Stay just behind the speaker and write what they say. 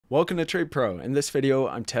Welcome to Trade Pro. In this video,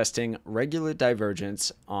 I'm testing regular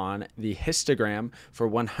divergence on the histogram for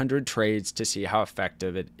 100 trades to see how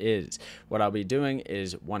effective it is. What I'll be doing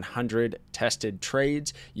is 100 tested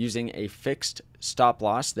trades using a fixed stop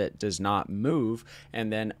loss that does not move,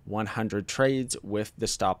 and then 100 trades with the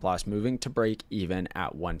stop loss moving to break even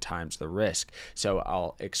at 1 times the risk. So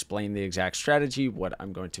I'll explain the exact strategy, what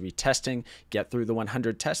I'm going to be testing, get through the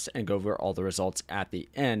 100 tests, and go over all the results at the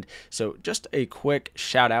end. So just a quick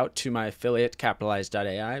shout out to my affiliate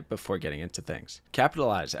Capitalize.ai before getting into things.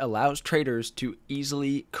 Capitalize allows traders to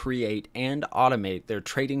easily create and automate their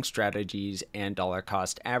trading strategies and dollar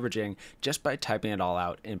cost averaging just by typing it all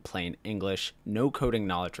out in plain English. No coding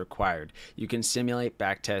knowledge required. You can simulate,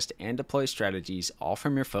 backtest, and deploy strategies all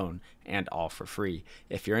from your phone and all for free.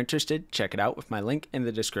 If you're interested, check it out with my link in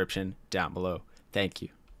the description down below. Thank you.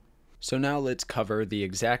 So now let's cover the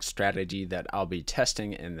exact strategy that I'll be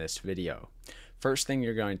testing in this video. First thing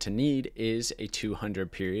you're going to need is a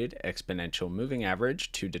 200 period exponential moving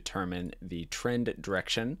average to determine the trend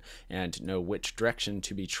direction and know which direction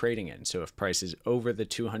to be trading in. So if price is over the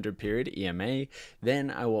 200 period EMA, then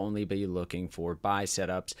I will only be looking for buy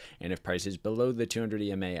setups, and if price is below the 200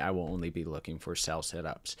 EMA, I will only be looking for sell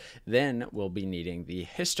setups. Then we'll be needing the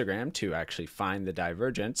histogram to actually find the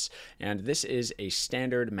divergence, and this is a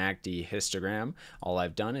standard MACD histogram. All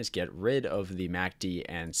I've done is get rid of the MACD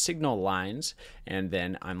and signal lines, and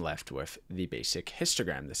then I'm left with the basic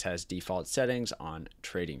histogram. This has default settings on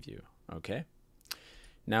TradingView. Okay.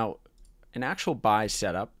 Now, an actual buy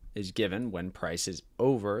setup is given when price is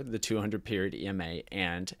over the 200 period EMA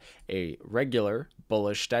and a regular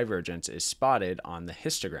bullish divergence is spotted on the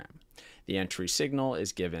histogram. The entry signal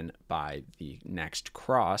is given by the next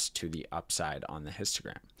cross to the upside on the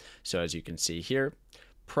histogram. So as you can see here,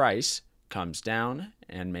 price comes down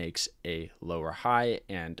and makes a lower high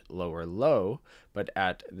and lower low, but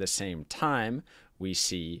at the same time we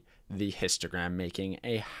see the histogram making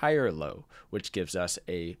a higher low, which gives us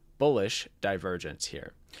a bullish divergence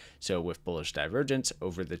here. So with bullish divergence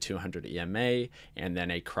over the 200 EMA and then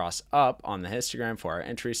a cross up on the histogram for our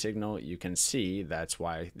entry signal, you can see that's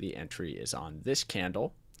why the entry is on this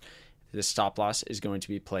candle. The stop loss is going to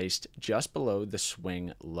be placed just below the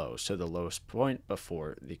swing low, so the lowest point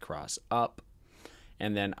before the cross up.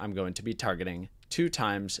 And then I'm going to be targeting 2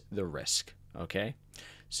 times the risk, okay?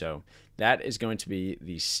 So that is going to be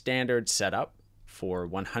the standard setup for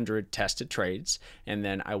 100 tested trades. And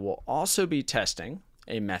then I will also be testing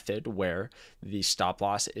a method where the stop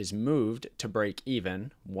loss is moved to break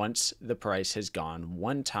even once the price has gone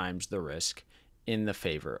 1 times the risk in the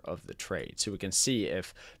favor of the trade. So we can see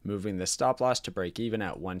if moving the stop loss to break even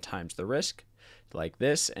at 1 times the risk like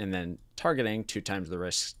this, and then targeting 2 times the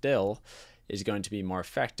risk still, is going to be more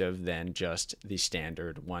effective than just the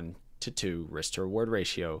standard 1-to-2 risk to reward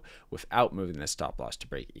ratio without moving the stop loss to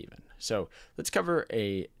break even. So let's cover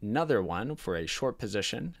another one for a short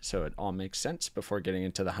position so it all makes sense before getting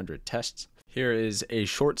into the 100 tests. Here is a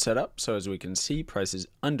short setup. So as we can see, price is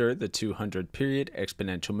under the 200 period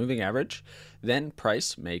exponential moving average. Then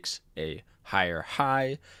price makes a higher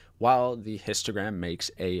high while the histogram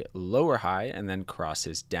makes a lower high and then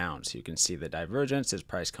crosses down. So you can see the divergence as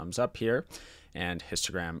price comes up here and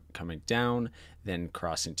histogram coming down, then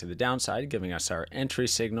crossing to the downside, giving us our entry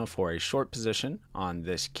signal for a short position on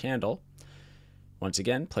this candle. Once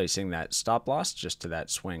again, placing that stop loss just to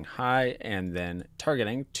that swing high and then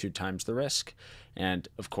targeting 2 times the risk. And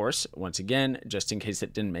of course, once again, just in case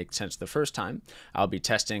it didn't make sense the first time, I'll be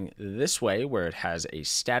testing this way where it has a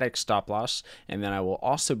static stop loss. And then I will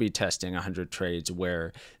also be testing 100 trades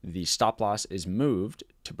where the stop loss is moved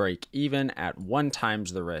to break even at 1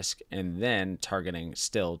 times the risk and then targeting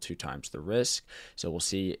still 2 times the risk. So we'll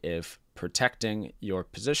see if protecting your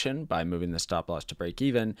position by moving the stop loss to break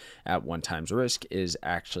even at 1 times risk is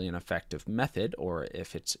actually an effective method, or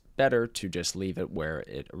if it's better to just leave it where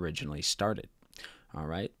it originally started. All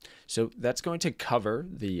right, so that's going to cover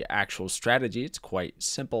the actual strategy. It's quite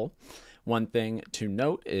simple. One thing to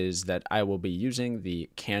note is that I will be using the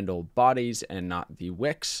candle bodies and not the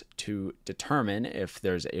wicks to determine if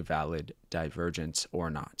there's a valid divergence or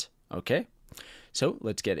not. Okay, so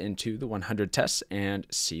let's get into the 100 tests and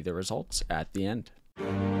see the results at the end.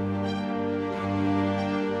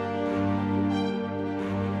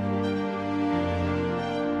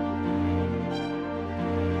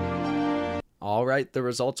 All right, the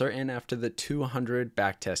results are in after the 200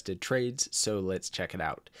 back-tested trades, so let's check it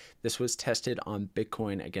out. This was tested on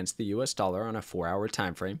Bitcoin against the US dollar on a 4-hour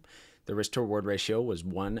time frame. The risk to reward ratio was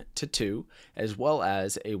 1-to-2, as well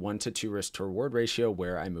as a 1-to-2 risk to reward ratio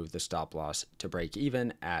where I moved the stop loss to break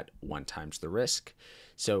even at 1 times the risk.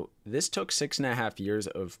 So this took 6.5 years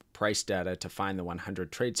of price data to find the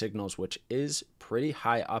 100 trade signals, which is pretty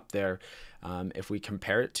high up there. If we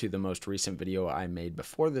compare it to the most recent video I made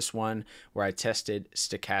before this one, where I tested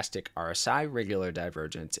stochastic RSI regular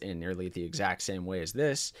divergence in nearly the exact same way as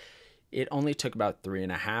this, it only took about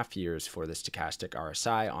 3.5 years for the stochastic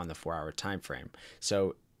RSI on the 4-hour time frame.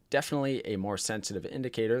 So definitely a more sensitive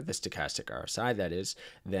indicator, the stochastic RSI that is,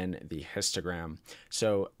 than the histogram.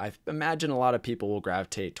 So I imagine a lot of people will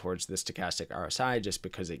gravitate towards the stochastic RSI just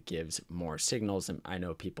because it gives more signals, and I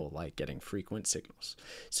know people like getting frequent signals.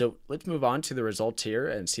 So let's move on to the results here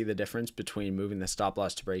and see the difference between moving the stop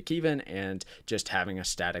loss to break even and just having a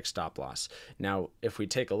static stop loss. Now, if we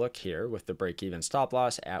take a look here with the break even stop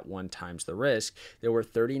loss at 1 times the risk, there were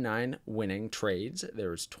 39 winning trades, there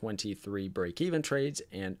was 23 break even trades,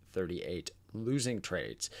 and 38 losing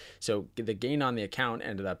trades. So the gain on the account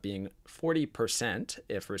ended up being 40%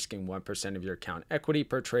 if risking 1% of your account equity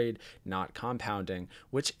per trade, not compounding,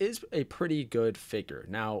 which is a pretty good figure.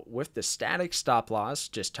 Now, with the static stop loss,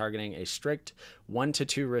 just targeting a strict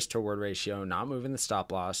 1-to-2 risk to reward ratio, not moving the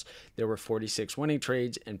stop loss, there were 46 winning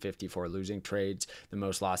trades and 54 losing trades. The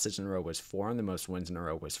most losses in a row was 4 and the most wins in a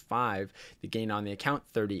row was 5. The gain on the account,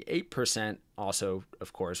 38%. Also,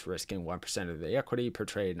 of course, risking 1% of the equity per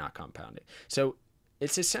trade, not compounding. So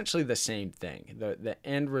it's essentially the same thing. The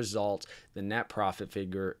end result, the net profit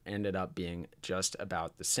figure, ended up being just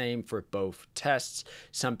about the same for both tests.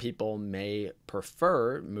 Some people may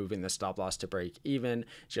prefer moving the stop loss to break even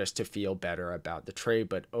just to feel better about the trade,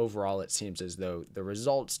 but overall it seems as though the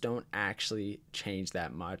results don't actually change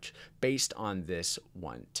that much based on this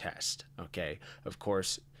one test. Okay, of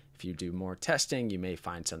course, if you do more testing, you may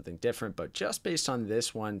find something different, but just based on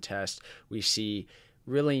this one test, we see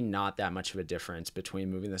really not that much of a difference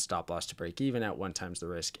between moving the stop loss to break even at 1 times the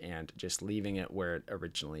risk and just leaving it where it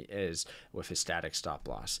originally is with a static stop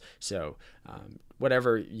loss. So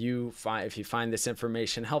whatever you find, if you find this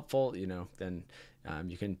information helpful, then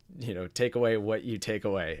you can, take away what you take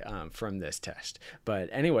away from this test. But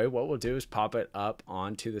anyway, what we'll do is pop it up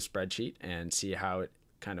onto the spreadsheet and see how it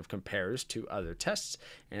kind of compares to other tests,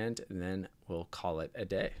 and then we'll call it a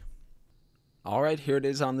day. All right, here it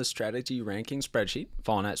is on the strategy ranking spreadsheet,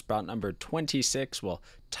 falling at spot number 26, well,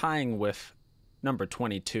 tying with number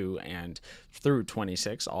 22 and through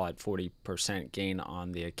 26, all at 40% gain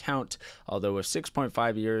on the account. Although with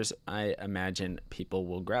 6.5 years, I imagine people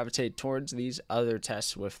will gravitate towards these other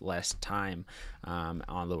tests with less time on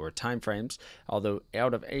lower time frames. Although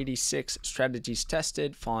out of 86 strategies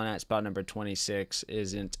tested, falling at spot number 26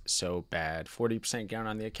 isn't so bad. 40% gain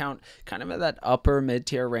on the account, kind of at that upper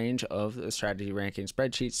mid-tier range of the strategy ranking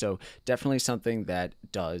spreadsheet. So definitely something that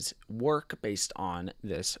does work based on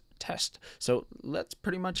this test. So that's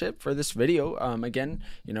pretty much it for this video. Again,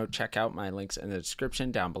 check out my links in the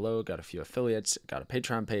description down below. Got a few affiliates, got a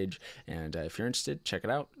Patreon page, and if you're interested, check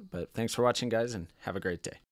it out. But thanks for watching, guys, and have a great day.